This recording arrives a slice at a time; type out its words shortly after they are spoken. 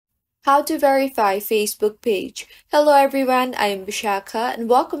How to verify Facebook page. Hello everyone, I am Vishaka and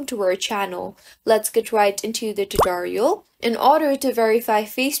welcome to our channel. Let's get right into the tutorial. In order to verify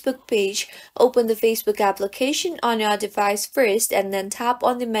Facebook page, open the Facebook application on your device first and then tap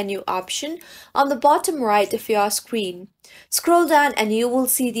on the menu option on the bottom right of your screen. Scroll down and you will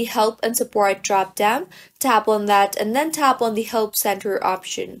see the Help and Support drop-down. Tap on that and then tap on the Help Center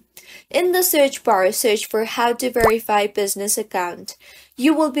option. In the search bar, search for How to Verify Business Account.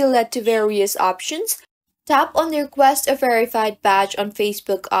 You will be led to various options. Tap on the Request a Verified Badge on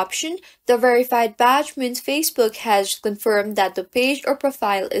Facebook option. The verified badge means Facebook has confirmed that the page or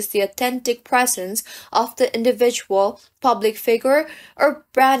profile is the authentic presence of the individual, public figure, or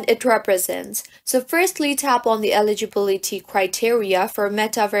brand it represents. So firstly, tap on the eligibility criteria for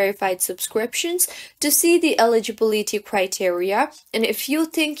Meta verified subscriptions to see the eligibility criteria, and if you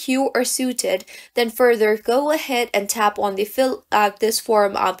think you are suited, then further go ahead and tap on the Fill out this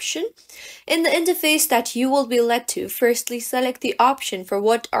form option. In the interface that you will be led to, firstly select the option for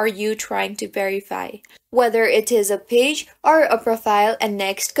what are you trying to verify, whether it is a page or a profile, and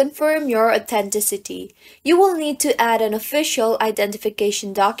next confirm your authenticity. You will need to add an official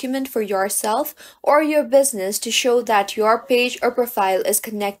identification document for yourself or your business to show that your page or profile is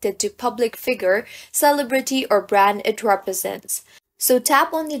connected to public figure, celebrity, or brand it represents. So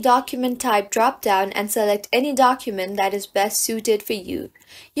tap on the document type drop-down and select any document that is best suited for you.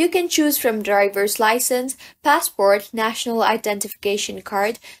 You can choose from driver's license, passport, national identification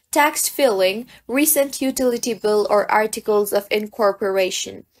card, tax filing, recent utility bill, or articles of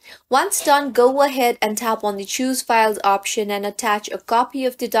incorporation. Once done, go ahead and tap on the Choose Files option and attach a copy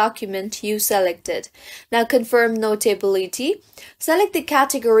of the document you selected. Now confirm notability. Select the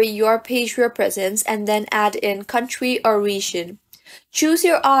category your page represents and then add in country or region. Choose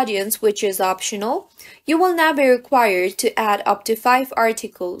your audience, which is optional. You will now be required to add up to 5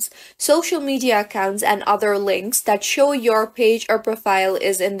 articles, social media accounts, and other links that show your page or profile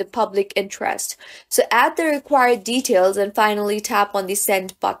is in the public interest. So add the required details and finally tap on the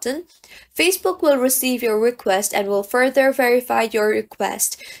Send button. Facebook will receive your request and will further verify your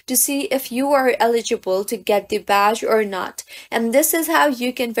request to see if you are eligible to get the badge or not. And this is how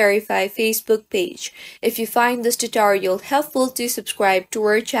you can verify Facebook page. If you find this tutorial helpful, do subscribe to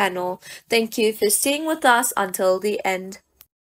our channel. Thank you for staying with us until the end.